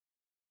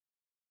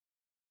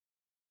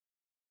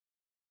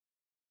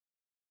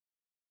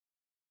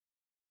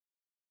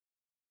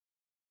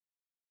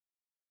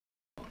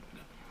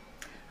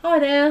Hi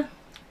there.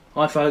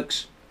 Hi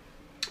folks.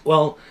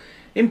 Well,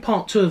 in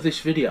part 2 of this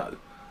video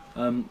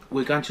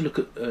we're going to look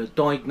at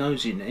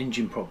diagnosing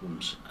engine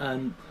problems,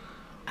 and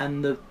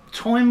the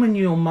time when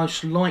you're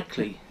most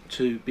likely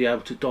to be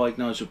able to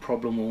diagnose a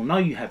problem or know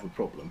you have a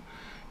problem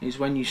is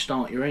when you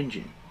start your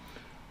engine.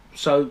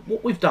 So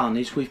what we've done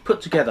is we've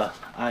put together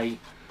a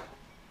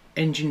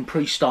engine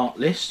pre-start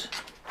list,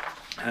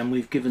 and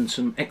we've given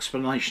some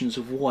explanations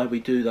of why we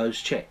do those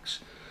checks.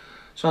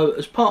 So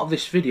as part of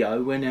this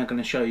video we're now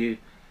going to show you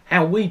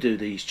how we do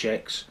these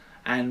checks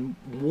and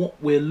what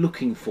we're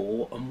looking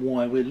for and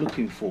why we're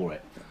looking for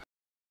it.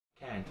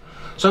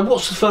 So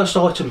what's the first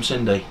item,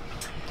 Cindy?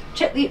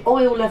 Check the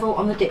oil level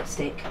on the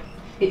dipstick.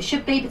 It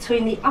should be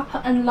between the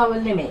upper and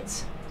lower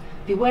limits.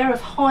 Beware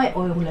of high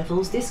oil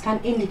levels. This can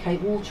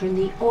indicate water in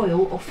the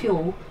oil or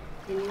fuel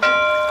in the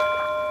oil.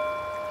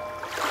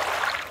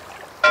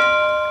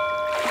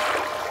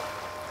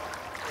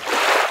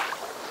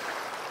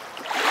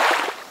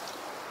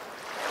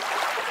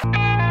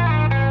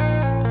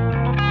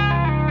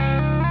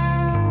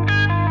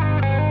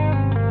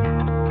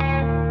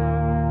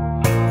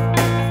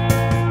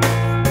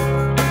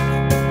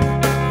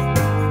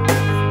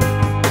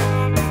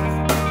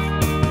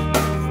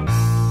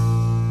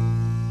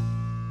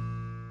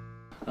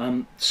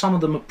 Some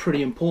of them are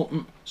pretty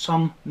important,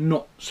 some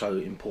not so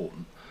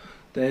important.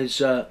 We've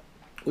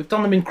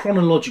done them in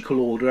chronological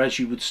order as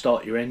you would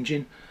start your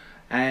engine,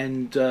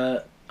 and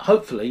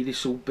hopefully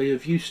this will be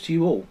of use to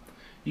you all.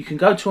 You can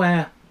go to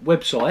our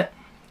website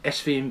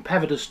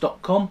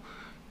impavidus.com,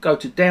 go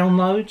to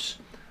downloads,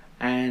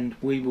 and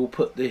we will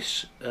put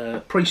this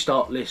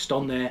pre-start list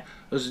on there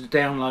as a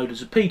download,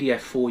 as a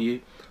PDF for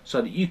you,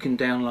 so that you can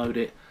download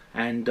it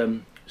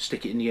and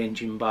stick it in the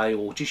engine bay,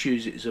 or just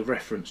use it as a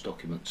reference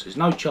document. So there's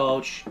no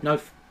charge,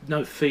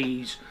 no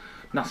fees,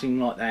 nothing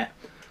like that.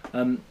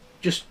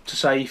 Just to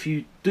say, if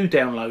you do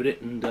download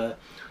it and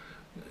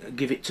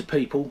give it to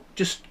people,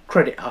 just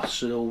credit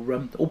us or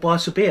buy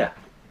us a beer.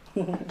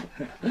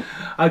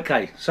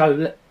 Okay,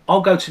 so I'll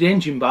go to the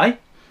engine bay,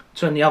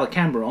 turn the other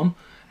camera on,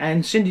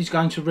 and Cindy's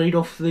going to read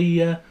off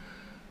the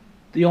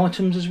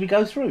items as we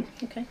go through.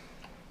 Okay.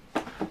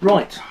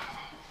 Right.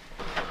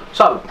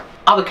 So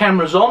other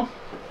camera's on.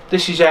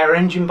 This is our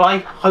engine bay.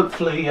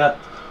 Hopefully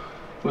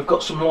we've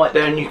got some light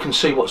there and you can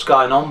see what's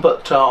going on,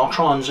 but I'll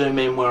try and zoom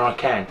in where I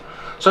can.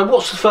 So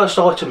what's the first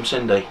item,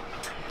 Cindy?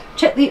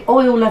 Check the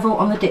oil level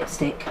on the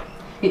dipstick.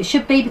 It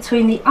should be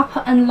between the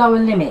upper and lower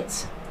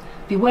limits.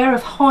 Beware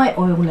of high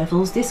oil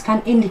levels. This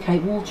can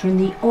indicate water in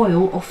the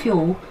oil or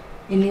fuel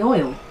in the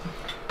oil.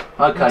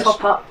 Okay. And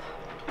top up.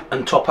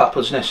 And top up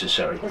as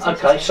necessary.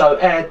 Okay, so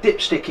our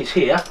dipstick is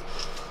here.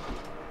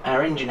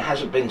 Our engine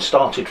hasn't been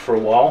started for a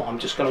while. I'm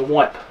just going to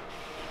wipe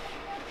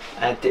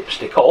our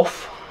dipstick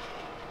off,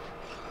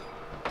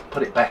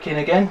 put it back in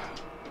again,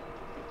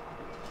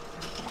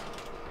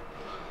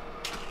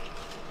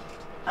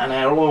 and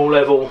our oil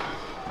level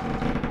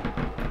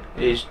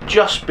is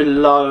just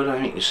below, I don't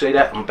think you can see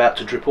that, I'm about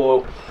to drip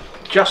oil,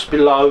 just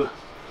below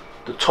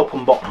the top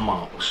and bottom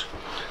marks.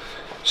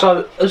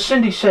 So as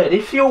Cindy said,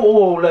 if your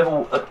oil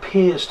level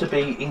appears to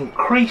be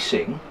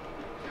increasing,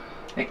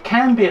 it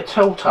can be a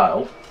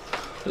telltale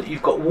that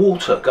you've got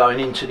water going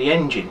into the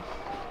engine.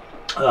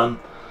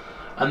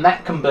 And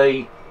that can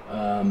be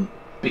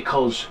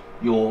because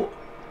your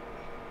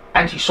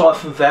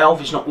anti-siphon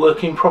valve is not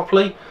working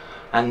properly,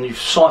 and you've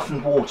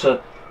siphoned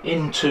water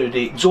into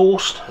the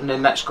exhaust, and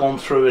then that's gone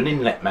through an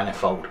inlet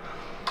manifold.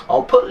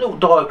 I'll put a little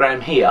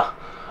diagram here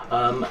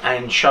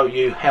and show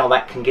you how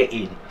that can get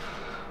in.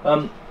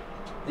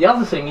 The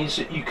other thing is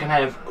that you can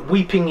have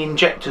weeping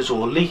injectors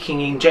or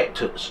leaking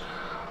injectors.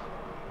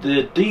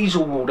 The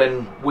diesel will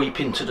then weep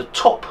into the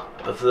top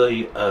of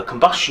the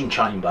combustion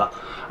chamber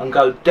and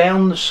go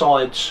down the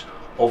sides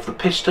of the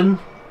piston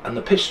and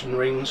the piston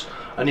rings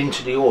and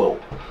into the oil,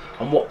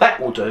 and what that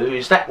will do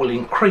is that will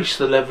increase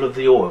the level of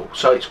the oil.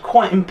 So it's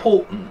quite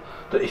important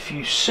that if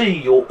you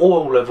see your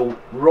oil level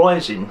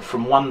rising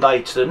from one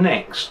day to the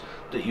next,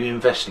 that you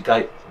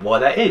investigate why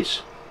that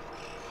is.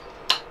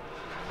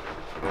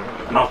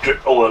 And I've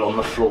dripped oil on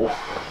the floor.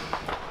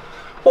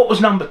 What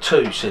was number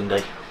 2,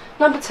 Cindy?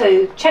 Number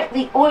 2, check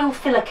the oil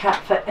filler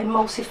cap for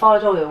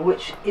emulsified oil,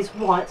 which is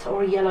white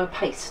or a yellow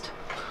paste.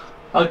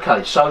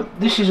 Okay, so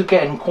this is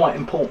again quite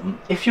important.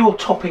 If you're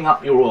topping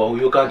up your oil,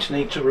 you're going to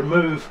need to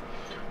remove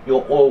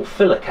your oil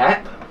filler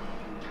cap,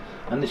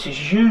 and this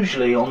is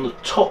usually on the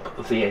top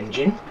of the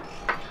engine.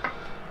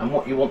 And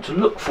what you want to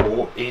look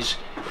for is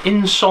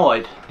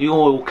inside the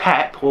oil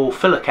cap, oil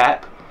filler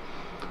cap,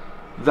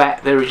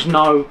 that there is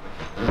no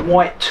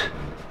white,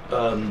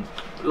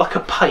 like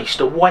a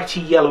paste, a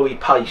whitey yellowy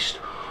paste.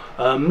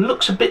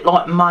 Looks a bit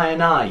like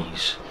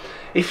mayonnaise.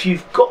 If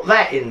you've got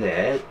that in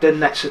there,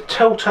 then that's a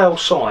telltale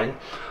sign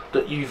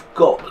that you've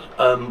got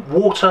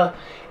water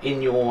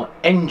in your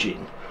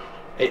engine.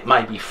 It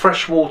may be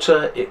fresh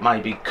water, it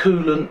may be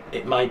coolant,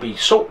 it may be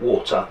salt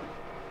water,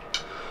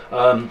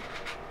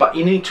 but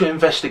you need to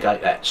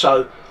investigate that.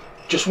 So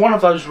just one of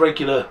those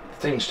regular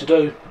things to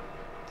do.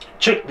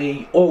 Check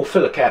the oil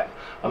filler cap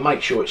and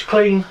make sure it's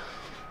clean.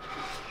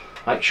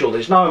 Make sure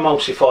there's no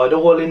emulsified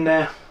oil in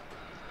there.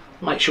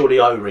 Make sure the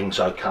O-ring's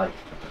okay.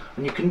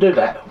 And you can do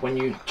that when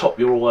you top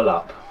your oil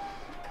up.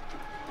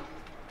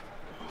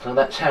 So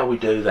that's how we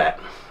do that.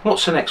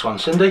 What's the next one,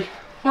 Cindy?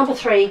 Number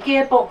 3,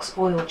 gearbox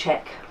oil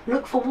check.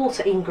 Look for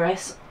water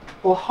ingress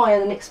or higher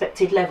than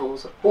expected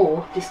levels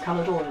or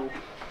discoloured oil.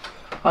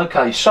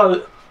 Okay,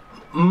 so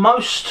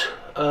most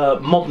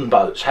modern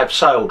boats have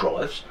sail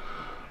drives,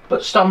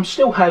 but some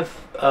still have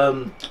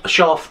a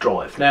shaft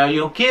drive. Now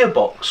your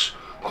gearbox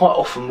quite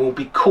often will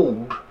be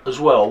cooled as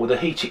well with a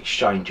heat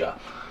exchanger,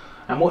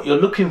 and what you're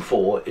looking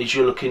for is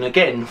you're looking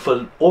again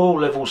for oil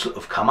levels that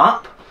have come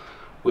up,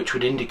 which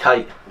would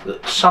indicate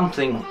that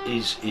something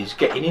is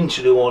getting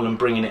into the oil and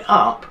bringing it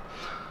up.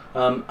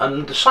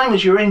 And the same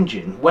as your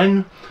engine,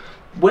 when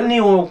the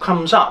oil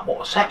comes up,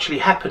 what's actually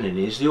happening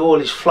is the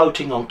oil is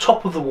floating on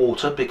top of the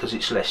water because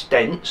it's less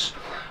dense,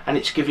 and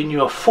it's giving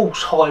you a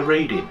false high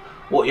reading.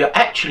 What you're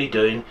actually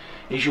doing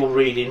is you're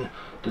reading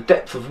the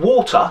depth of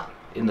water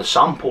in the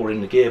sump or in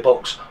the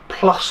gearbox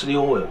plus the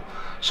oil.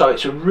 So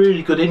it's a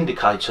really good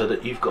indicator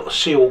that you've got a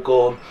seal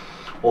gone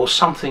or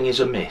something is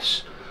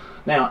amiss.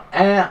 Now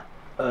our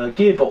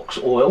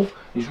gearbox oil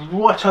is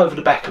right over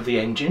the back of the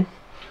engine,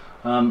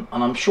 and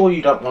I'm sure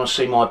you don't want to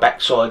see my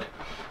backside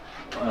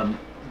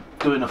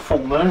doing a full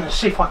moon. Let's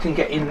see if I can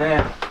get in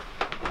there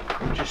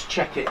and just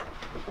check it.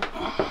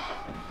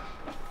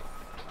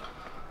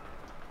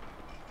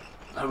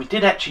 Now, we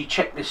did actually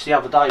check this the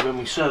other day when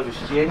we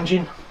serviced the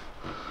engine,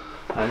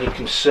 and you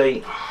can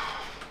see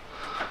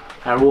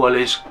our oil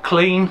is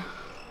clean,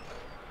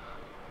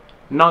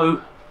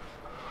 no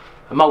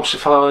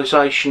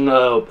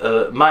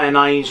emulsification,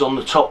 mayonnaise on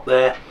the top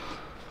there,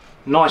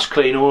 nice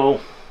clean oil.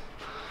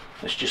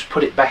 Let's just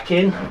put it back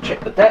in and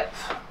check the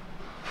depth.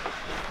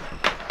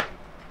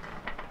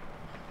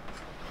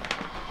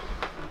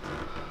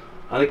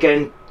 And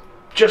again,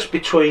 just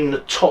between the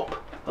top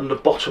and the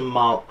bottom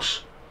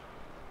marks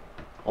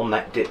on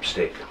that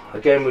dipstick.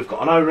 Again, we've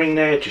got an O-ring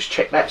there, just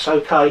check that's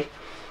okay,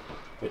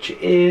 which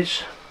it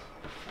is,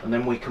 and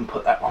then we can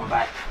put that one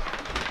back.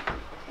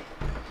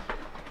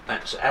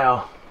 That's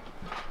our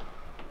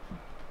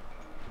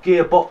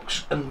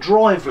gearbox and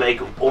drive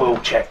leg oil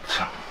checked.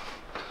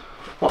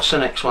 What's the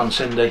next one,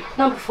 Cindy?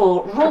 Number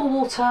 4, raw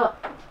water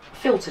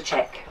filter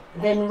check,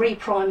 then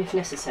reprime if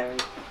necessary.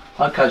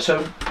 Okay,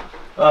 so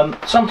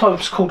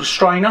sometimes called a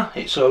strainer.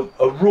 It's a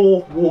raw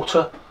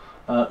water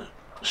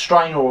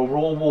strainer or a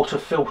raw water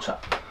filter.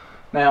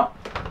 Now,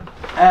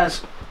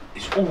 as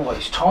it's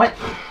always tight,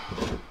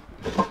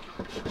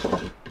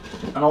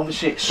 and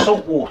obviously it's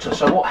salt water,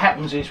 so what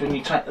happens is when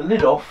you take the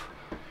lid off,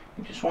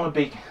 you just want to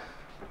be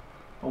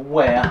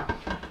aware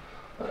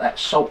that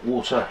that's salt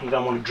water. You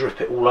don't want to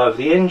drip it all over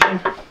the engine.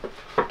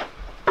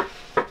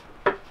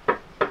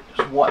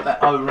 Just wipe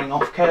that O-ring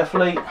off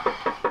carefully.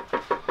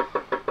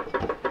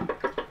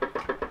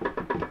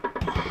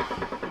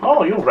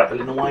 Oh, you're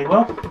rattling away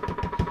well.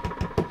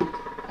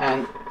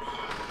 And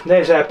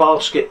there's our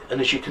basket,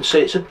 and as you can see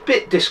it's a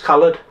bit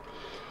discoloured,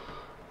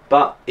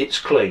 but it's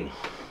clean.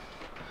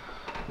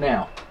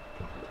 Now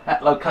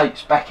that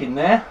locates back in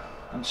there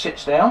and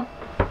sits down.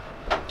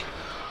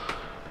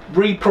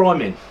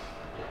 Repriming.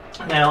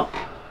 Now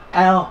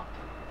our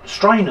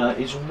strainer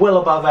is well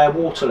above our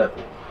water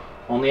level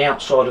on the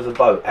outside of the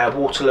boat. Our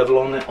water level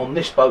on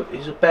this boat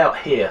is about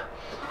here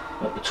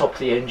at the top of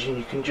the engine.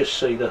 You can just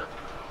see the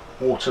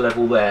water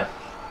level there.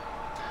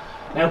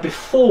 Now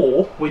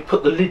before we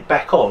put the lid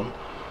back on,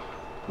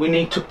 we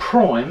need to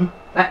prime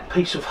that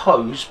piece of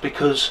hose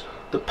because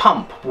the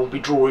pump will be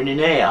drawing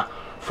in air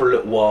for a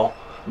little while,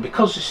 and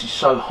because this is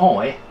so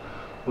high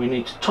we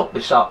need to top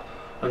this up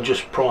and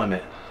just prime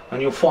it.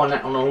 And you'll find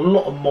that on a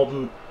lot of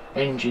modern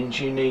engines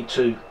you need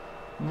to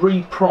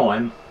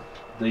reprime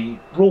the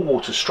raw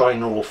water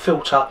strainer or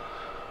filter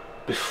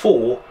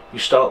before you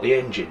start the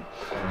engine.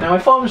 Now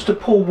if I was to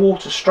pour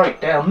water straight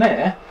down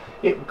there,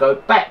 it would go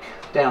back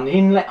down the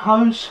inlet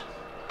hose,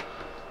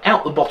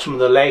 out the bottom of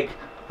the leg,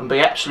 and be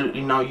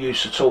absolutely no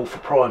use at all for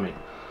priming.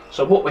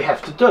 So what we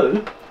have to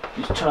do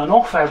is turn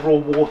off our raw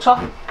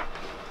water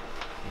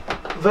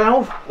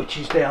valve, which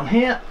is down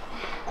here,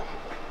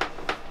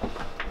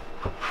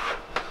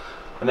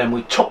 and then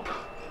we top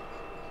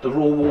the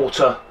raw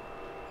water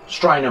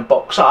strainer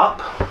box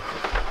up.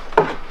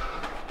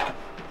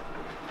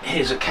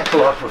 Here's a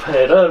kettle I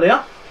prepared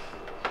earlier.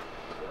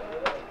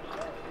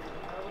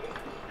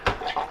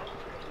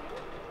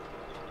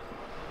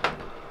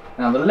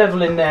 Now the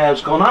level in there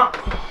has gone up.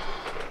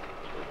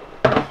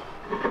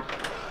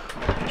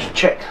 Just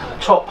check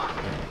the top,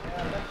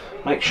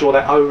 make sure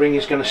that O-ring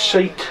is going to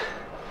seat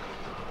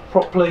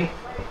properly.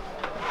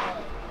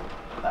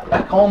 Put that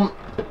back on.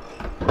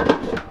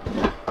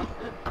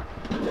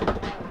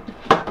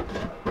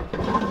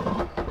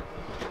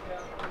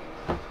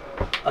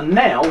 And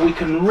now we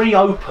can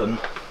reopen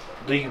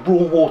the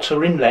raw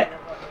water inlet,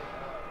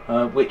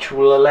 which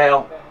will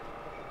allow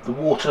the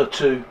water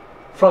to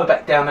flow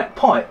back down that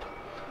pipe,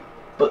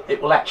 but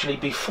it will actually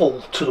be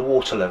full to the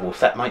water level, if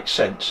that makes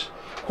sense.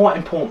 Quite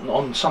important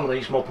on some of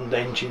these modern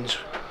engines.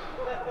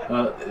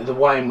 the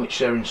way in which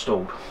they're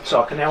installed.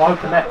 So I can now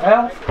open that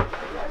valve.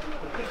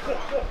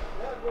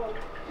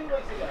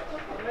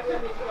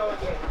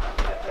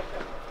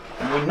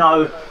 And we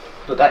know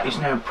that that is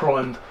now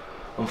primed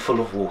and full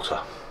of water.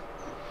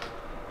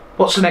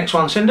 What's the next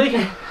one, Cindy?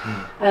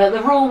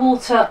 The raw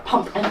water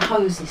pump and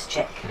hoses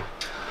check.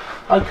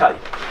 Okay,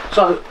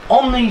 so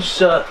on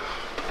these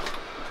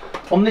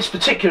on this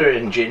particular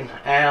engine,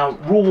 our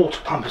raw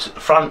water pump is at the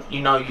front.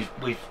 You know,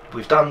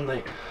 we've done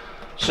the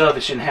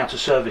servicing, how to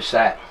service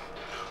that.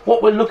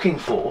 What we're looking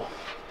for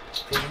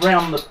is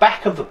round the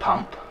back of the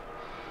pump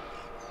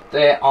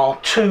there are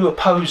two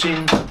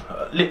opposing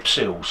lip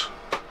seals.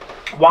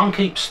 One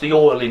keeps the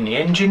oil in the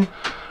engine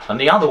and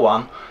the other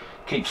one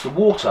keeps the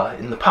water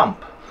in the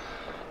pump.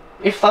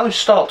 If those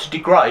start to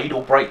degrade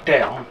or break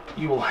down,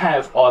 you will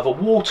have either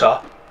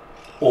water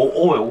or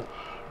oil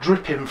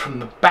dripping from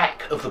the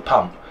back of the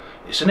pump.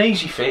 It's an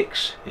easy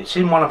fix. It's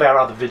in one of our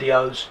other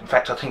videos. In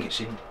fact, I think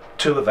it's in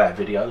two of our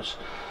videos.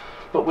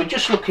 But we're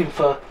just looking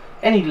for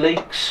any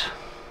leaks,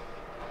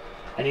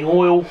 any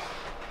oil.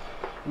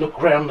 Look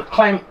around the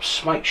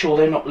clamps, make sure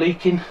they're not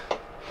leaking.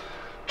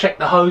 Check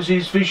the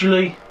hoses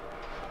visually,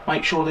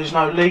 make sure there's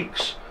no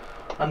leaks,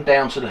 and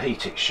down to the heat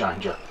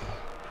exchanger.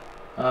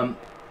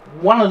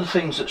 One of the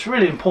things that's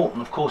really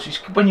important, of course, is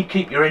when you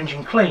keep your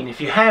engine clean.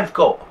 If you have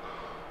got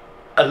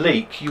a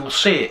leak, you'll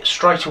see it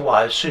straight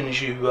away as soon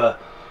as you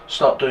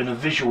start doing a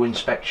visual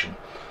inspection.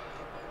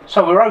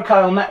 So we're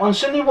okay on that one.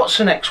 Cindy, what's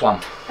the next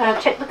one?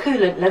 Check the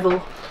coolant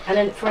level and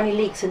then for any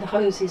leaks in the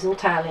hoses or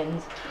tail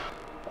ends.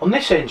 On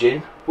this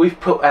engine, we've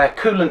put our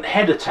coolant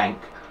header tank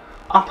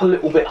up a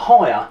little bit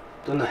higher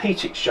than the heat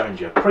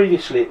exchanger.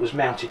 Previously it was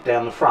mounted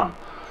down the front.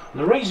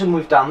 And the reason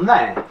we've done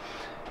that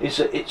is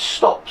that it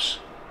stops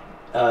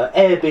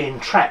air being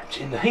trapped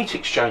in the heat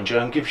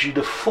exchanger and gives you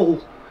the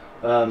full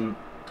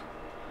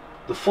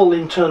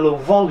internal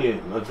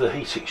volume of the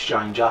heat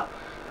exchanger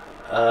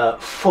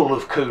full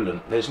of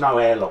coolant. There's no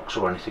airlocks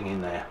or anything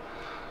in there.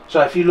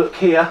 So if you look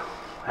here,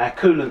 our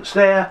coolant's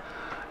there.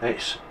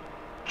 It's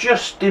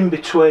just in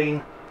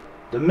between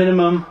the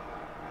minimum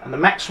and the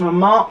maximum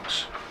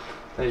marks.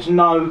 There's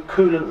no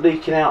coolant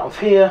leaking out of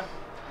here.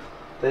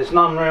 There's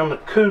none around the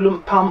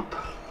coolant pump.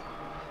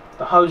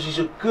 The hoses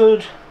are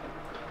good.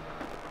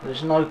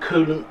 There's no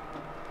coolant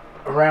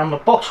around the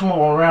bottom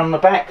or around the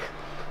back.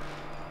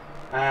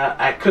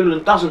 Our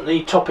coolant doesn't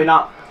need topping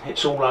up.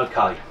 It's all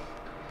okay.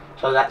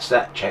 So that's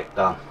that check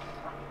done.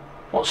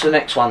 What's the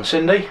next one,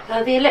 Cindy?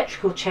 The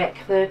electrical check,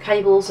 the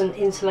cables and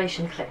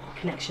insulation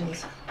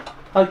connections.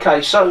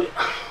 Okay, so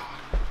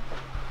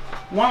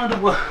one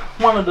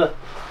of the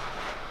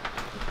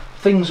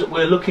things that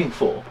we're looking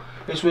for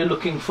is we're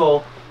looking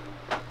for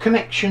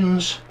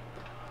connections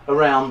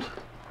around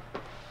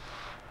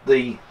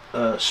the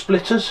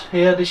splitters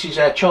here. This is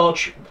our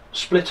charge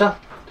splitter.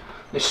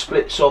 This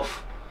splits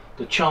off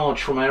the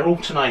charge from our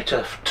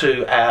alternator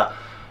to our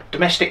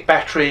domestic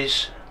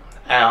batteries,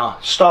 our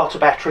starter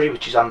battery,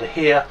 which is under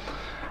here,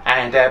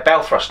 and our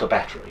bow thruster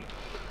battery.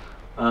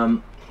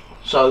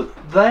 So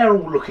they're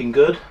all looking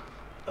good.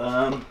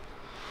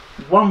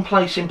 One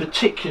place in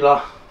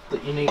particular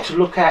that you need to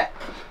look at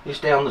is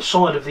down the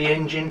side of the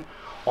engine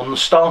on the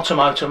starter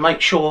motor.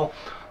 Make sure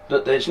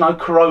that there's no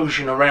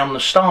corrosion around the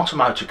starter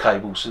motor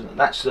cables.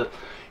 That's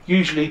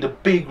usually the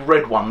big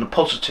red one. The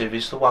positive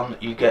is the one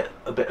that you get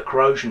a bit of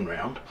corrosion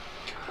around.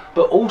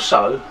 But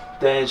also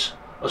there's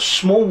a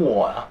small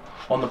wire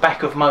on the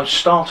back of most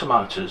starter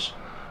motors,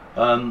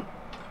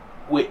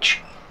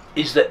 which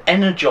is the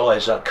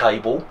energizer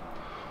cable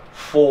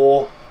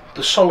for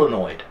the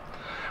solenoid,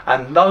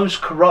 and those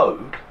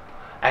corrode,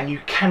 and you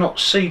cannot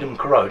see them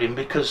corroding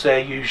because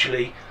they're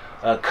usually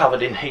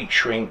covered in heat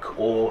shrink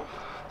or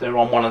they're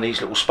on one of these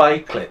little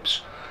spade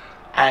clips.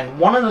 And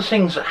one of the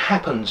things that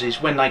happens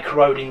is when they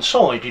corrode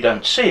inside, you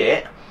don't see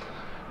it.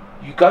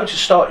 You go to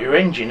start your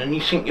engine and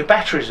you think your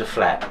batteries are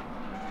flat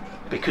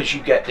because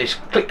you get this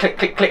click click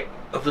click click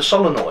of the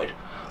solenoid.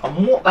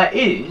 And what that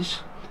is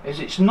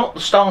it's not the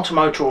starter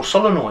motor or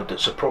solenoid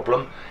that's a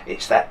problem,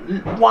 it's that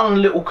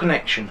one little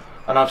connection.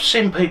 And I've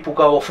seen people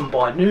go off and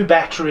buy new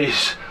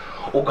batteries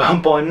or go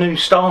and buy a new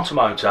starter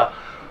motor,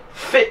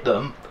 fit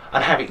them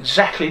and have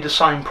exactly the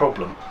same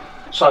problem.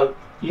 So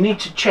you need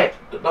to check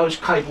that those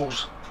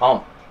cables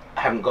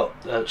haven't got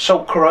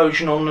salt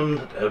corrosion on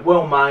them, they're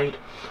well made.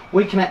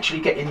 We can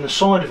actually get in the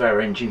side of our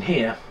engine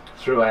here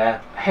through our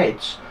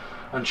heads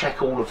and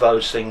check all of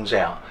those things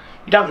out.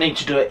 You don't need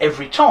to do it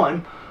every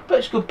time, but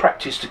it's good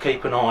practice to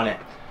keep an eye on it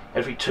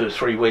every 2 or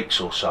 3 weeks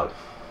or so.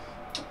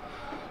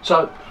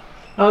 So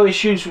no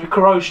issues with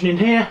corrosion in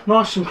here,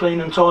 nice and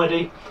clean and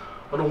tidy,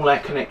 and all our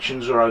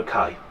connections are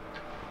okay.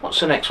 What's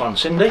the next one,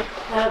 Cindy?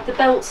 The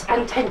belts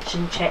and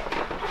tension check,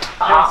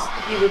 as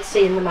you would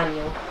see in the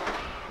manual.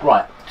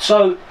 Right,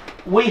 so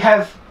we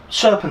have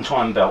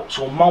serpentine belts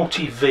or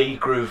multi-V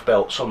groove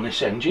belts on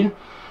this engine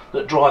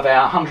that drive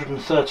our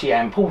 130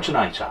 amp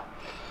alternator.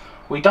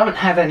 We don't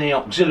have any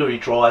auxiliary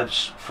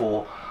drives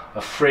for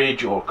a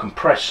fridge or a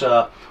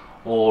compressor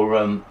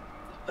or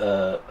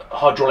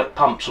hydraulic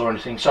pumps or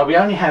anything, so we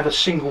only have a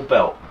single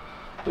belt.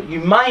 but you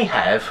may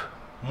have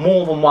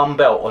more than one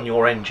belt on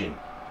your engine.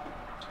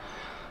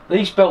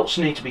 These belts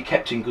need to be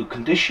kept in good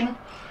condition.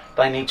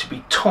 They need to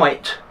be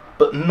tight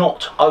but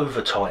not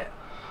over tight,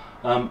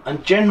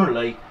 and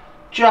generally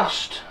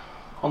just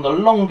on the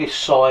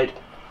longest side,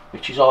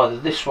 which is either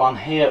this one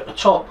here at the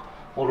top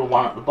or the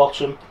one at the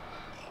bottom.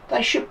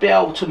 They should be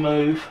able to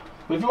move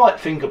with light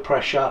finger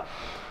pressure,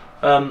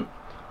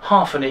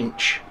 half an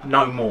inch,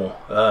 no more,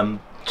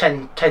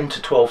 10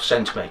 to 12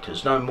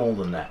 centimeters, no more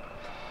than that.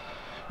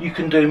 You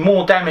can do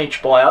more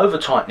damage by over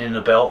tightening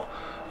the belt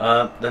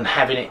than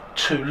having it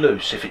too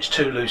loose. If it's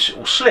too loose it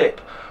will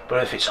slip,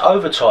 but if it's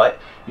over tight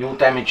you'll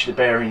damage the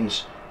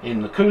bearings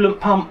in the coolant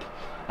pump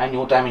and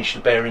you'll damage the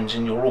bearings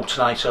in your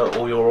alternator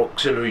or your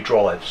auxiliary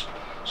drives.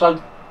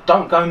 So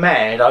don't go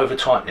mad over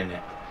tightening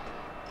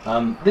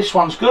it. This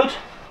one's good.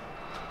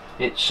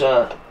 It's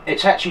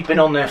actually been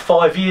on there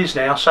 5 years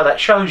now, so that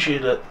shows you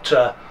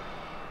that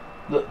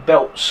that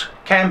belts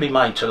can be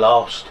made to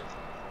last.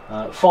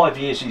 5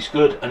 years is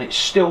good, and it's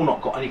still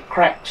not got any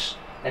cracks,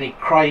 any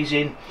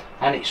crazing,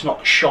 and it's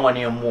not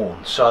shiny and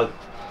worn. So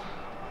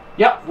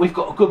yeah, we've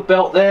got a good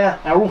belt there.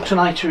 Our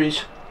alternator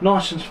is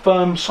nice and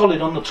firm,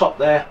 solid on the top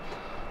there.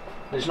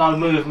 There's no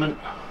movement,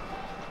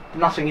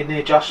 nothing in the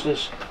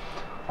adjusters.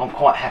 I'm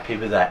quite happy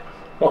with that.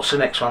 What's the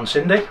next one,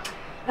 Cindy?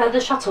 The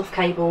shut-off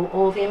cable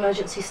or the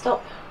emergency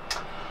stop.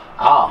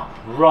 Ah,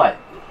 right.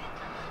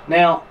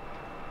 Now,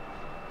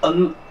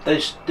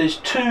 there's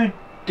two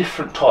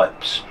different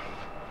types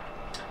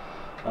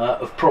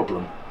of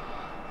problem.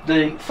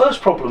 The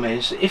first problem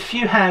is if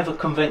you have a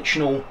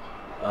conventional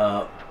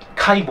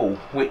cable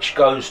which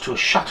goes to a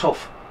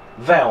shut-off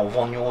valve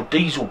on your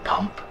diesel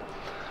pump,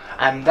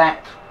 and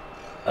that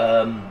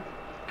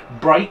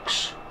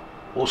breaks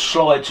or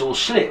slides or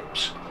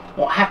slips,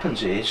 what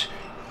happens is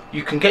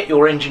you can get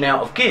your engine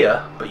out of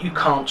gear, but you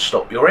can't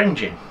stop your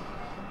engine.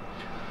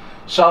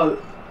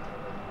 So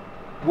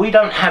we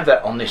don't have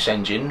that on this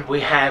engine.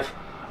 We have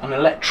an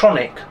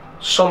electronic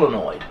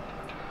solenoid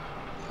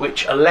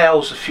which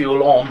allows the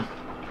fuel on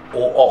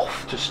or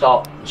off to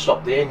start and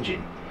stop the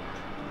engine.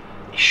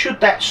 Should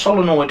that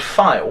solenoid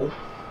fail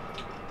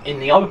in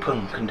the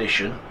open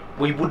condition,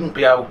 we wouldn't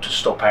be able to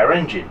stop our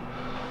engine.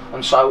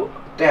 And so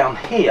down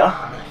here,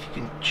 if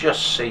you can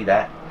just see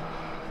that,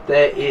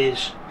 there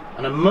is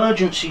an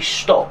emergency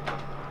stop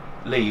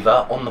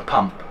lever on the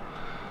pump.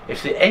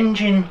 If the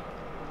engine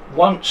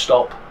won't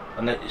stop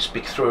and it's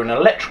through an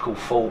electrical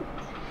fault,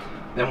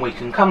 then we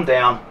can come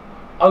down,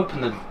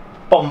 open the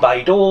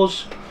Bombay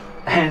doors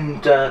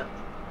and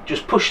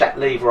just push that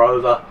lever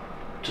over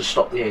to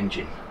stop the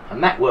engine,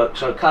 and that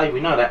works okay. We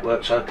know that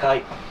works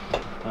okay.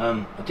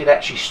 I did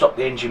actually stop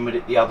the engine with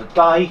it the other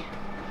day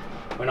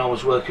when I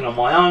was working on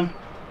my own,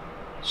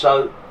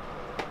 so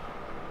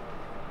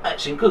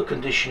it's in good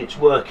condition, it's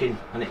working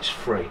and it's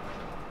free,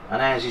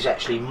 and ours is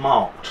actually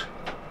marked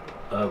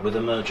with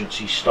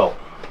emergency stop.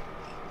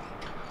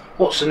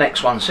 What's the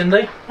next one,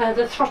 Cindy?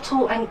 The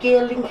throttle and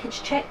gear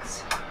linkage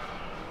checks.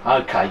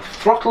 Okay,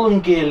 throttle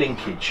and gear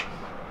linkage.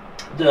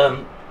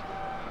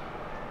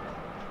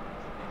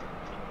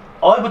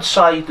 I would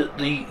say that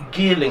the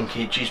gear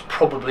linkage is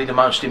probably the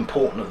most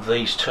important of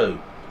these two,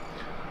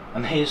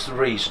 and here's the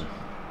reason.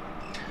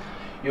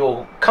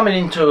 You're coming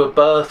into a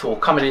berth or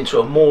coming into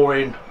a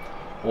mooring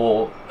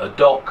or a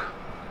dock,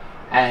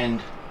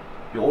 and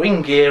you're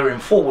in gear, in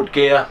forward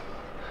gear,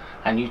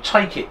 and you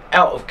take it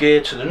out of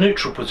gear to the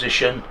neutral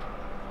position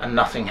and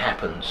nothing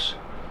happens.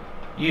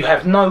 You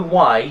have no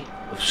way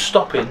of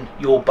stopping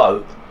your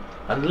boat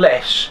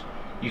unless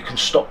you can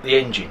stop the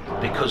engine,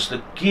 because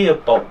the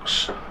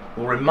gearbox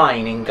will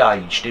remain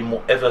engaged in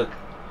whatever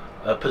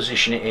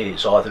position it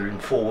is, either in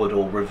forward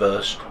or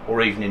reverse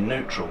or even in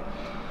neutral.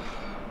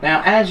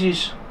 Now ours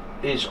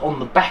is on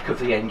the back of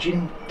the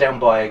engine down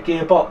by a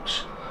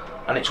gearbox,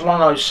 and it's one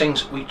of those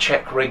things that we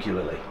check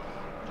regularly.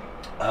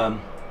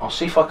 I'll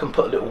see if I can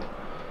put a little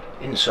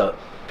insert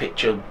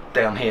picture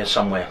down here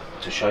somewhere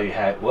to show you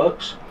how it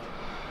works.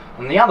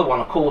 And the other one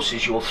of course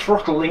is your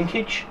throttle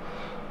linkage.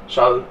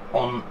 So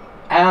on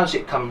ours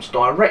it comes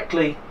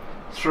directly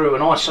through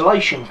an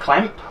isolation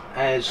clamp,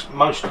 as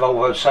most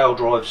Volvo sail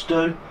drives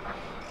do,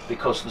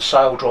 because the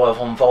sail drive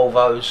on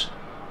Volvos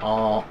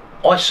are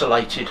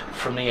isolated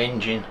from the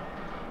engine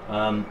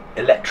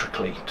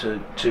electrically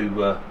to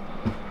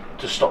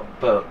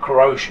stop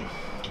corrosion,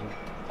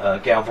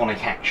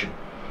 galvanic action.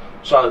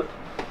 So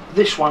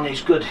this one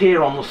is good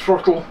here on the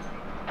throttle,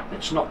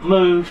 it's not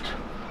moved,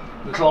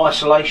 little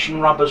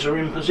isolation rubbers are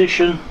in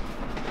position,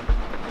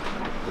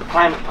 the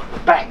clamp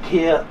back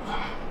here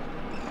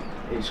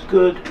is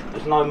good,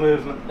 there's no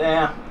movement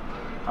there,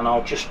 and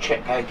I'll just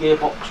check our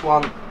gearbox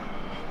one.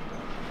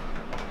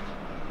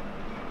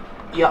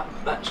 Yep,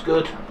 that's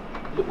good,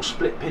 little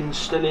split pins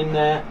still in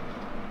there,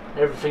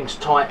 everything's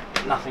tight,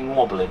 nothing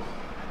wobbling.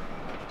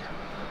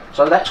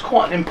 So that's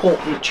quite an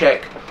important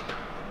check.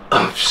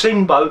 I've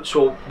seen boats,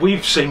 or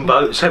we've seen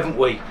boats, haven't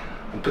we,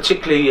 and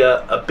particularly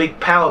a big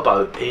power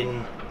boat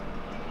in,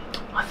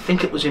 I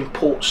think it was in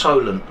Port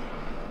Solent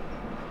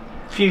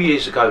a few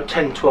years ago,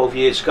 10-12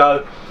 years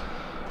ago.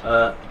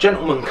 A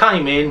gentleman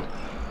came in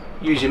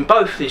using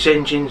both his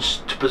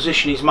engines to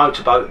position his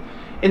motorboat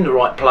in the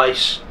right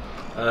place.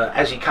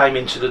 As he came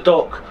into the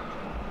dock,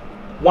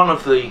 one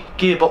of the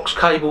gearbox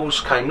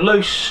cables came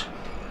loose,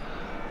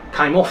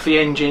 came off the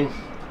engine,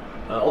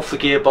 off the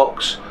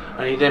gearbox,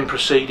 and he then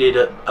proceeded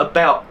at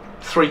about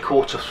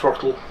 3/4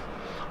 throttle,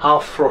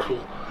 half throttle,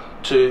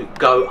 to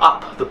go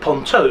up the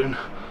pontoon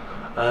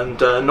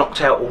and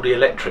knocked out all the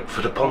electric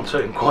for the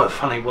pontoon. Quite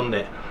funny, wasn't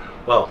it?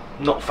 Well,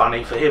 not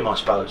funny for him, I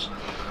suppose.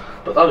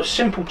 But those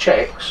simple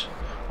checks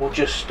will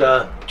just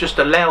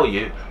allow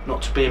you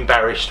not to be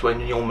embarrassed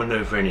when you're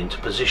manoeuvring into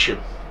position.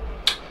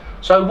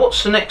 So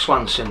what's the next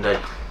one, Cindy?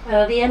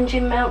 The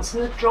engine mounts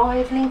and the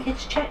drive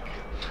linkage check.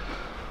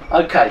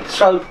 Okay,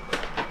 so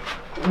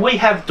we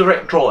have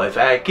direct drive.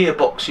 Our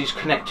gearbox is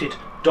connected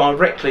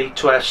directly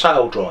to our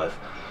sail drive.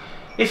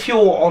 If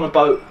you're on a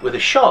boat with a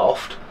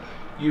shaft,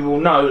 you will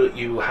know that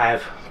you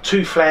have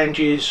two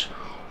flanges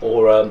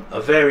or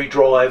a vary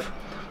drive,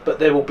 but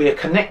there will be a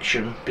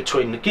connection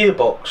between the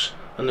gearbox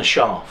and the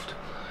shaft,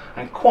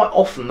 and quite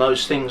often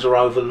those things are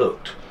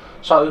overlooked.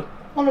 So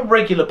on a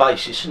regular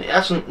basis, and it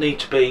doesn't need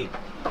to be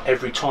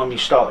every time you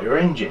start your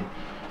engine,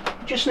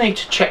 you just need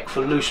to check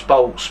for loose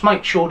bolts,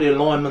 make sure the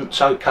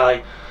alignment's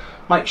okay,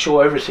 make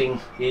sure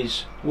everything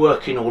is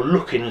working or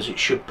looking as it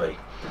should be.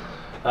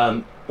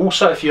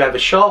 Also, if you have a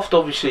shaft,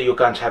 obviously you're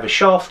going to have a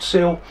shaft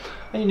seal,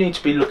 and you need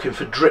to be looking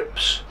for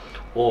drips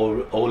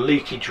or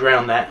leakage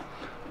around that.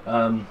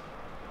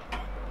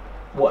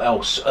 What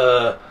else?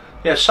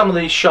 Yeah, some of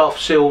these shaft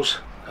seals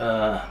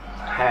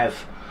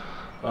have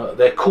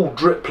they're called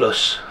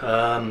dripless.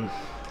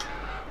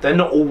 They're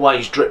not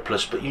always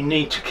dripless, but you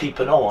need to keep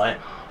an eye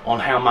on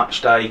how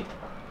much they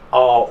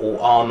are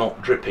or are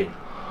not dripping.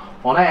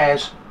 On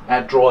ours,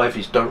 our drive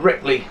is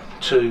directly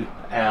to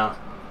our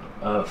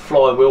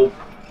flywheel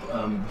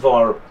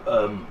via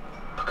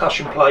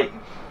percussion plate,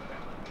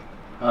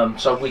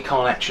 so we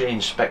can't actually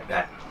inspect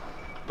that.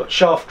 But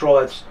shaft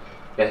drives,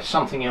 yeah,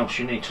 something else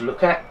you need to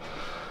look at.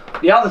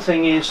 The other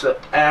thing is that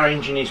our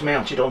engine is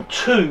mounted on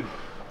two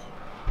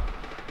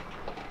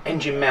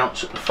engine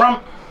mounts at the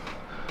front,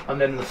 and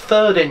then the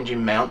third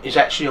engine mount is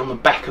actually on the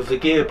back of the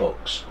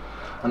gearbox,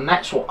 and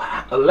that's what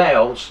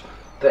allows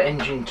the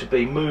engine to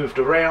be moved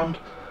around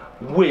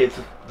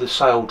with the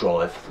sail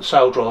drive. The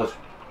sail drive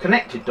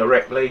connected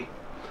directly,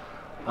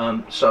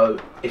 so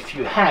if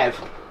you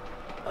have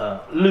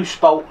loose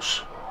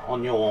bolts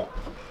on your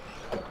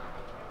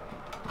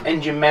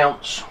engine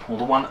mounts or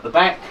the one at the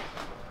back,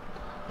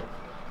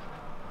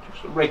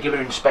 just a regular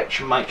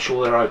inspection, make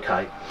sure they're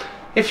okay.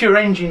 If your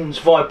engine's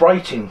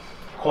vibrating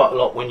quite a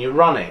lot when you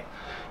run it,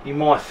 you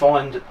might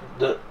find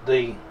that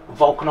the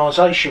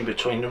vulcanisation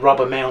between the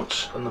rubber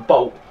mounts and the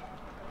bolt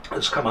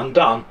has come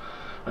undone,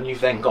 and you've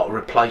then got to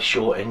replace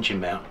your engine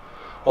mount.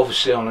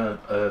 Obviously on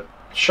a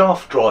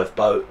shaft drive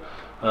boat,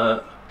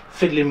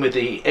 fiddling with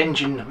the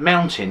engine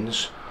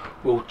mountings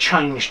will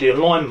change the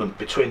alignment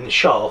between the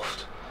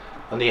shaft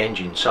and the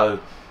engine, so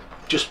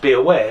just be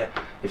aware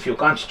if you're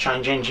going to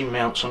change engine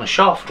mounts on a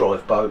shaft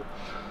drive boat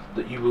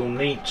that you will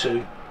need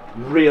to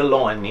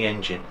realign the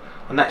engine,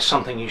 and that's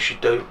something you should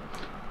do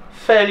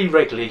fairly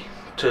regularly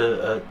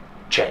to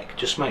check.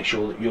 Just make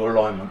sure that your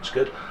alignment's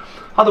good,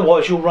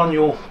 otherwise you'll run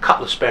your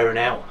cutlass bearing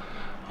out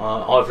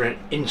either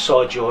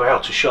inside your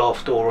outer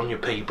shaft or on your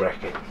P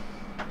bracket.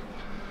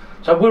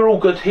 So we're all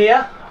good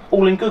here,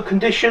 all in good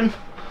condition.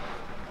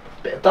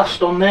 Bit of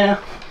dust on there,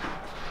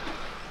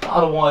 but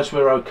otherwise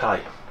we're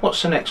okay.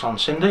 What's the next one,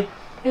 Cindy?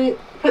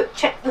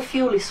 Check the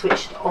fuel is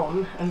switched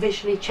on and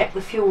visually check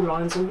the fuel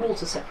lines and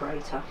water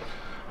separator.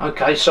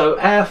 Okay, so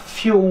our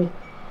fuel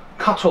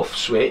cut-off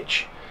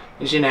switch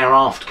is in our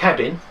aft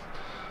cabin.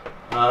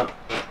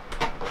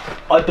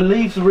 I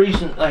believe the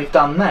reason they've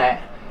done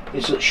that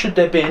is that should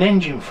there be an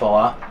engine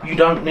fire, you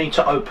don't need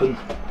to open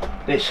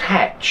this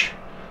hatch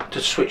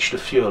to switch the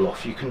fuel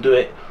off. You can do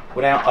it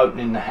without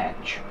opening the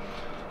hatch.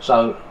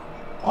 So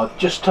I've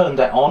just turned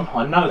that on.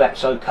 I know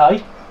that's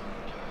okay.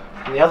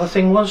 And the other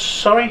thing was,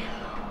 sorry,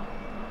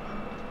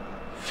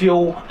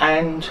 fuel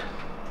and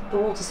the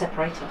water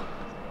separator.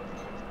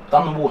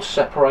 Done the water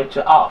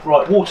separator. Ah,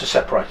 right, water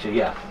separator,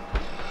 yeah.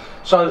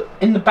 So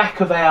in the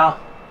back of our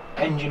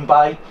engine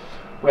bay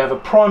we have a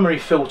primary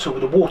filter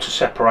with a water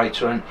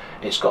separator, and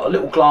it's got a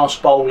little glass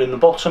bowl in the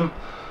bottom.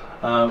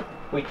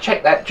 We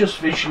check that just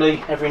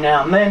visually every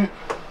now and then.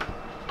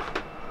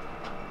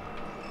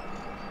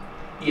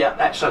 Yeah,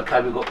 that's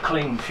okay, we've got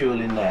clean fuel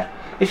in there.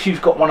 If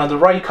you've got one of the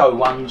Rayco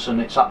ones and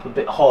it's up a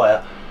bit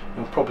higher,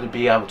 you'll probably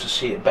be able to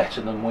see it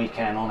better than we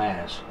can on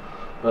ours.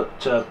 But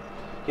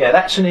yeah,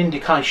 that's an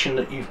indication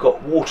that you've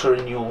got water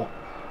in your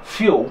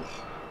fuel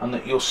and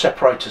that your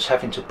separator's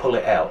having to pull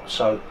it out,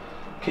 so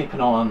keep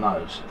an eye on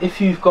those. If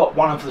you've got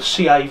one of the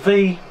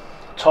CAV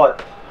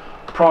type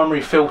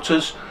primary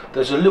filters,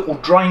 there's a little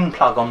drain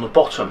plug on the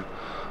bottom,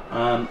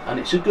 and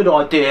it's a good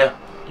idea,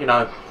 you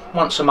know,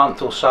 once a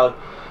month or so,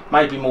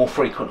 maybe more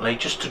frequently,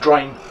 just to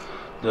drain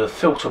the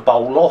filter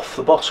bowl off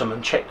the bottom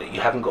and check that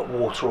you haven't got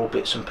water or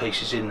bits and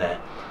pieces in there.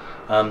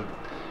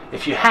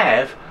 If you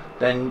have,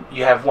 then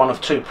you have one of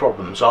two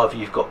problems. Either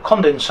you've got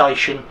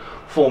condensation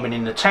forming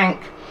in the tank,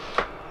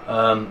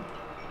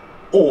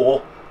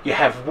 or you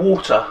have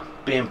water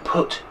being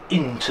put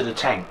into the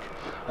tank,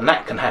 and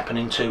that can happen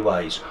in two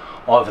ways.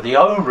 Either the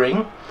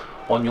O-ring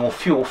on your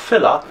fuel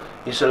filler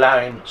is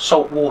allowing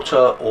salt water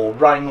or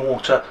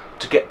rainwater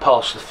to get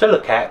past the filler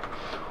cap,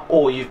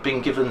 or you've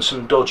been given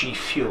some dodgy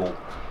fuel.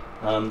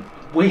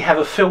 We have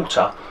a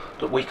filter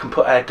that we can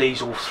put our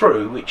diesel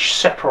through which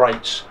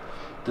separates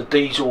the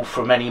diesel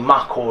from any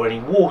muck or any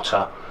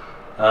water,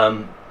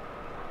 and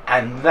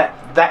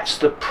that's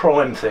the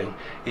prime thing,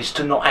 is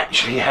to not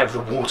actually have the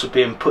water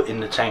being put in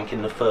the tank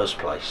in the first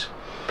place.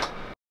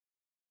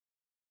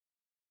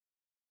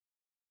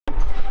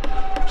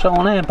 So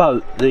on our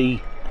boat, the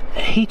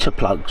heater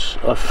plugs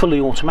are fully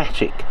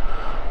automatic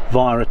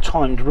via a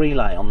timed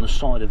relay on the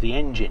side of the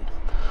engine.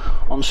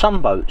 On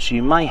some boats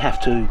you may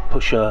have to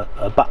push a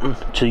button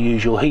to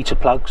use your heater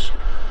plugs.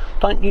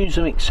 Don't use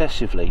them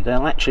excessively,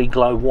 they'll actually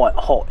glow white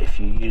hot if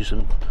you use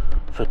them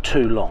for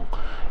too long.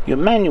 Your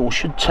manual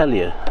should tell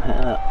you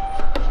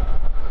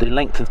the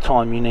length of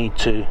time you need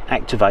to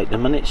activate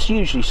them, and it's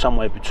usually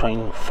somewhere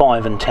between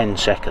 5 and 10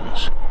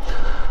 seconds.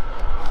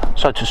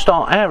 So to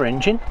start our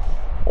engine,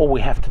 all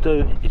we have to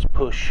do is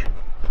push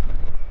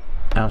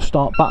our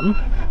start button,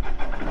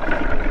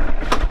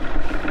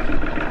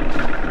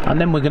 and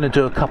then we're going to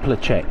do a couple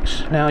of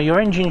checks. Now your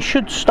engine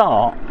should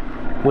start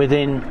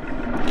within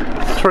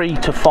 3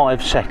 to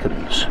 5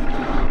 seconds.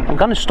 I'm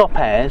going to stop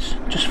ours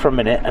just for a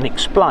minute and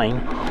explain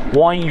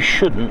why you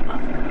shouldn't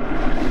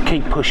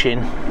keep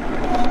pushing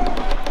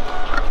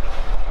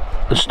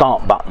the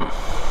start button.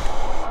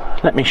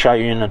 Let me show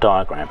you in a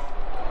diagram.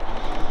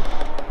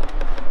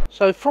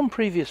 So from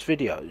previous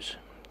videos,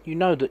 you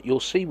know that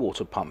your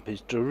seawater pump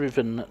is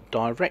driven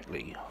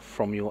directly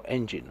from your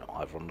engine,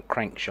 either on the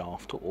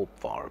crankshaft or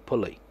via a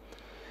pulley.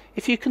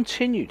 If you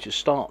continue to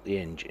start the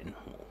engine,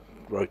 or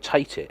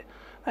rotate it,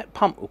 that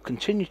pump will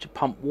continue to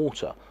pump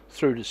water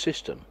through the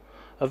system.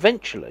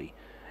 Eventually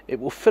it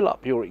will fill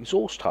up your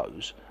exhaust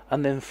hose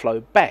and then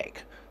flow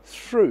back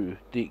through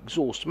the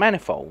exhaust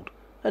manifold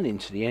and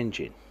into the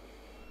engine.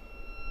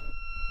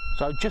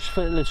 So just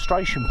for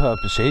illustration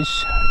purposes,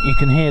 you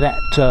can hear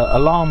that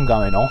alarm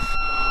going off.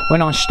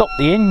 When I stop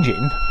the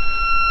engine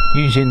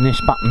using this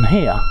button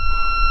here,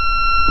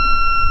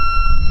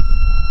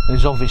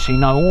 there's obviously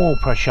no oil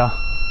pressure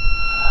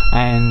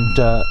and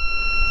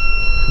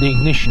the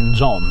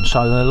ignition's on,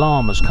 so the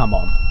alarm has come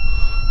on,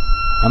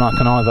 and I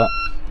can either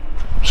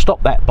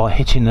stop that by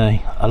hitting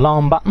the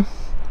alarm button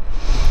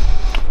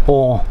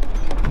or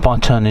by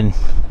turning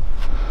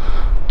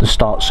the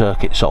start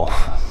circuits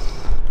off.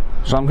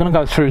 So I'm going to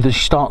go through the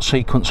start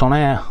sequence on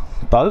our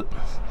boat.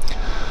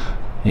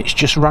 It's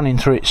just running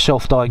through its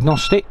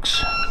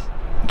self-diagnostics.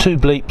 2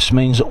 bleeps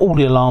means that all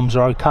the alarms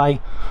are okay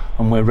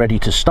and we're ready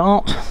to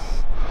start.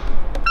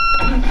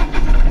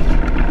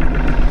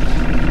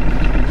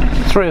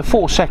 3 or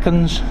 4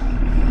 seconds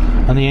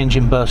and the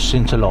engine bursts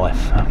into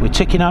life. We're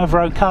ticking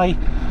over okay,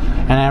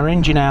 and our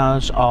engine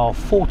hours are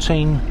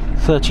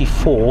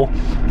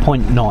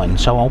 1434.9,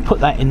 so I'll put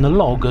that in the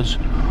log as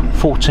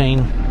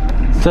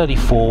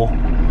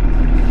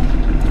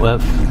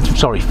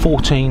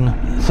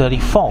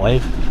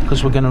 1435,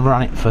 because we're going to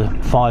run it for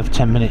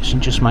 5-10 minutes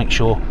and just make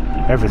sure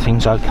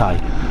everything's okay.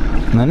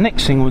 And the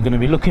next thing we're going to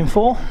be looking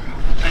for,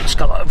 let's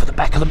go over the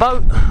back of the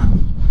boat,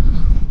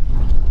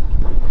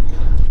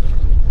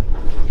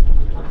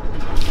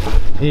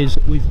 is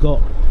we've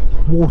got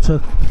water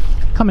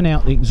coming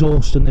out the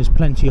exhaust, and there's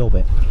plenty of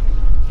it.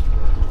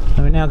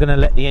 And we're now going to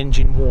let the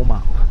engine warm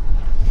up.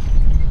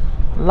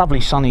 Lovely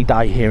sunny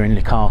day here in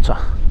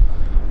Licata.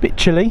 Bit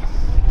chilly,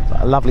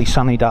 but a lovely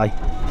sunny day.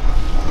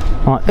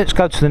 Right, let's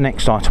go to the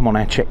next item on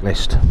our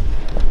checklist.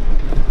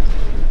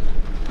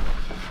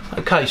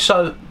 Okay,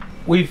 so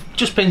we've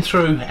just been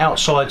through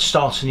outside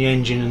starting the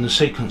engine and the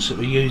sequence that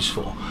we use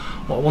for.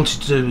 What I wanted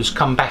to do was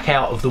come back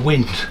out of the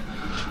wind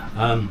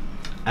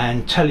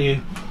and tell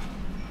you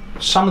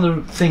some of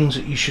the things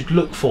that you should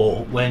look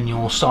for when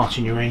you're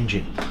starting your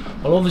engine.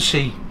 Well,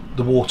 obviously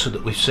the water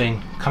that we've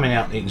seen coming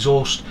out the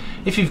exhaust.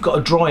 If you've got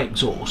a dry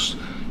exhaust,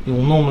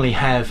 you'll normally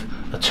have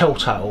a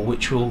telltale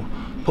which will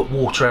put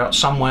water out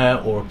somewhere,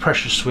 or a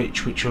pressure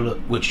switch which will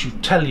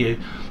tell you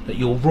that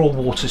your raw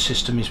water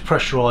system is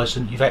pressurized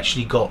and you've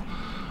actually got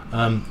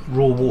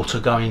raw water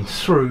going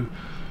through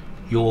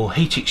your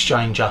heat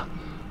exchanger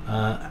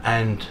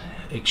and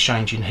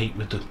exchanging heat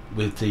with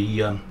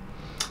the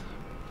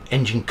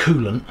engine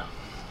coolant.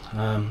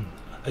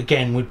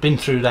 Again, we've been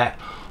through that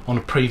on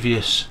a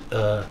previous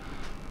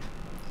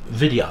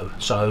video,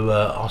 so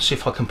I'll see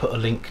if I can put a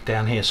link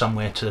down here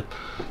somewhere to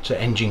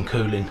engine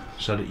cooling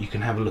so that you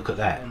can have a look at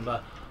that.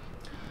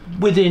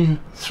 Within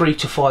 3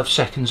 to 5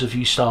 seconds of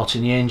you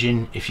starting the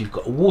engine, if you've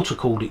got a water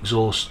cooled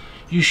exhaust,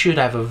 you should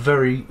have a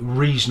very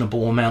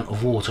reasonable amount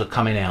of water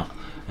coming out.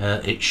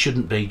 It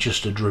shouldn't be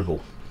just a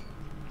dribble.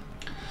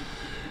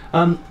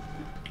 And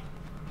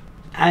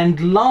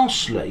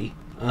lastly,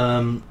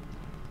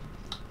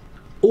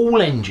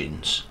 all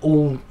engines,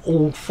 all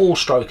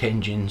 4-stroke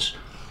engines,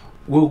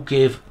 will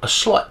give a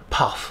slight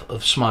puff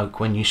of smoke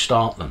when you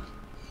start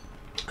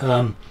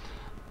them.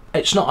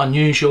 It's not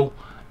unusual,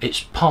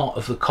 it's part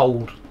of the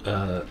cold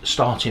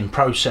starting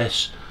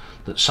process,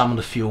 that some of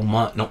the fuel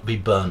might not be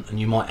burnt and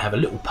you might have a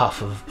little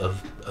puff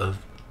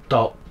of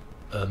dark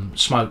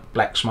smoke,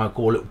 black smoke,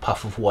 or a little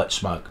puff of white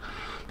smoke,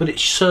 but it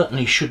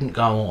certainly shouldn't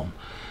go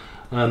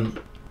on.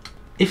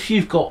 If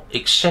you've got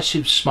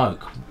excessive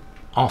smoke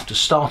after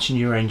starting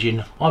your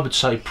engine, I would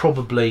say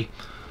probably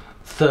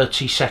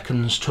 30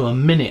 seconds to a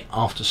minute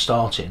after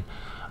starting,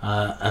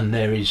 and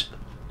there is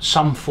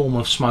some form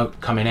of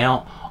smoke coming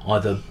out,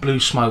 either blue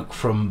smoke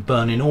from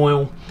burning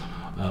oil,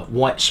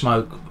 white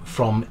smoke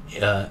from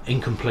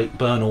incomplete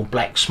burn, or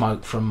black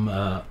smoke from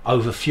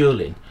over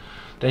fueling,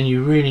 then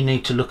you really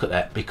need to look at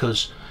that,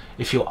 because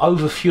if you're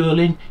over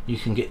fueling you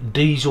can get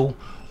diesel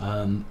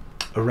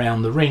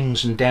around the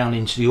rings and down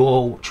into the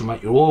oil, which will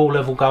make your oil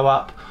level go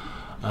up.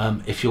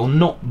 If you're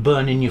not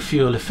burning your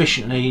fuel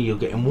efficiently, you're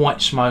getting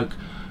white smoke,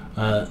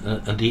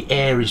 and the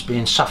air is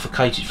being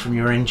suffocated from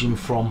your engine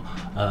from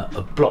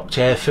a blocked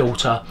air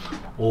filter,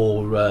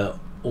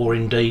 or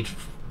indeed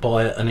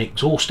by an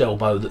exhaust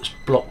elbow that's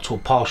blocked or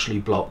partially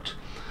blocked,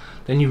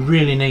 then you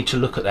really need to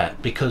look at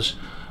that, because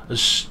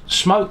as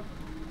smoke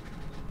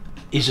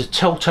is a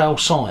telltale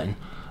sign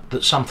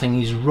that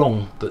something is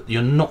wrong, that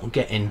you're not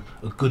getting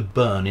a good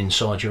burn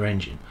inside your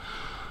engine.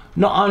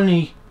 Not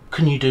only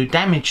can you do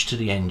damage to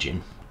the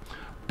engine,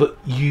 but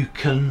you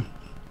can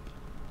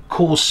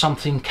cause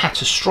something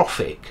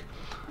catastrophic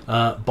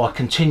by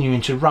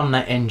continuing to run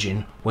that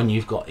engine when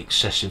you've got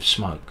excessive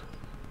smoke.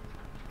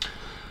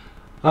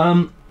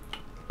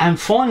 And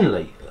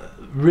finally,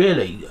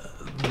 really,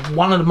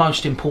 one of the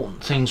most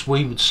important things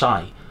we would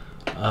say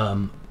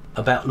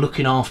about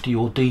looking after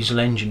your diesel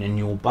engine in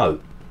your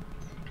boat,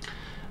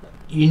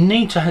 you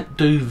need to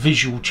do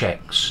visual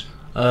checks.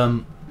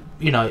 You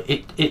know,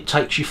 it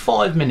takes you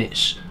 5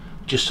 minutes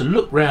just to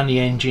look around the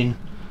engine,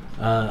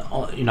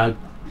 you know,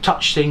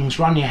 touch things,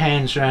 run your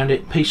hands around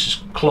it, piece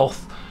of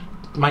cloth,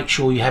 make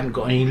sure you haven't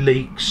got any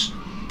leaks,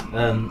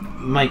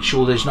 make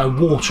sure there's no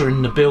water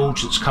in the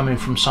bilge that's coming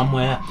from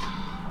somewhere,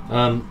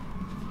 and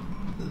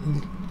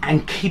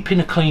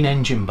keeping a clean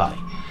engine bay.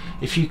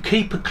 If you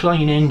keep a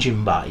clean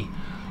engine bay,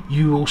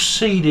 you will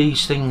see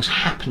these things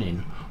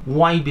happening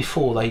way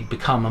before they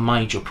become a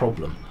major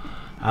problem,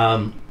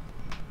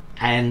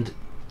 and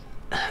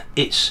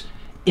it's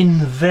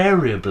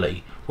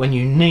invariably when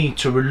you need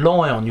to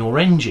rely on your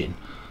engine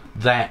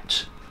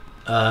that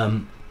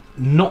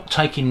not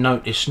taking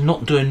notice,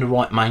 not doing the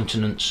right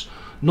maintenance,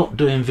 not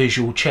doing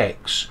visual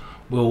checks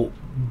will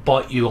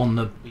bite you on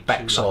the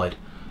backside.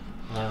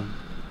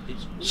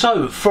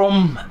 So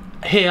from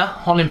here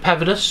on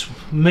Impavidus,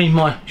 me and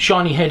my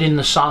shiny head in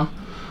the sun,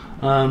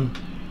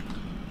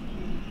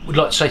 we'd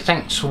like to say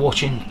thanks for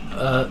watching.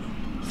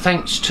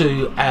 Thanks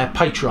to our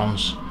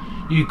patrons,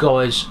 you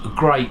guys are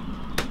great.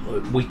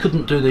 We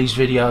couldn't do these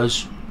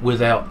videos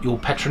without your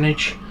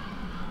patronage.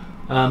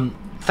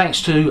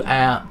 Thanks to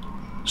our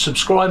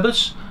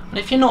subscribers, and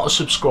if you're not a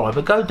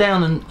subscriber, go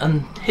down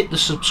and hit the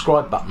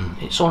subscribe button.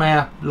 It's on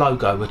our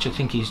logo, which I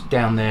think is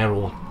down there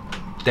or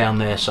down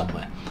there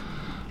somewhere.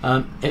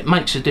 It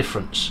makes a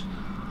difference.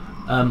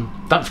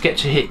 Don't forget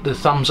to hit the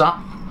thumbs up,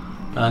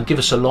 give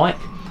us a like,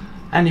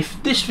 and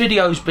if this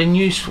video's been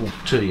useful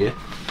to you,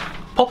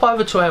 pop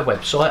over to our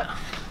website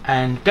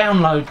and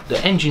download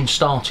the engine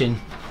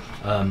starting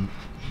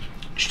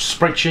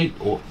spreadsheet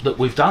that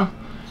we've done.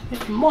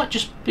 It might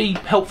just be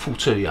helpful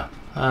to you,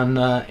 and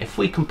if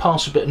we can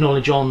pass a bit of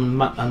knowledge on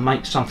and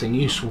make something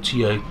useful to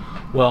you,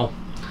 well,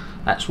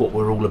 that's what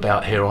we're all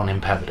about here on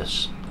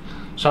Impavidus.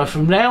 So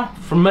from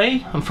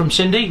me and from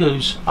Cindy,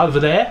 who's over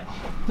there.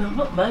 No,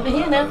 I'm over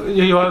here now.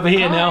 You're over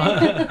here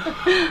now.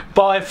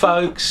 Bye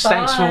folks. Bye.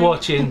 Thanks for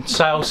watching.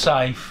 Sail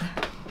safe.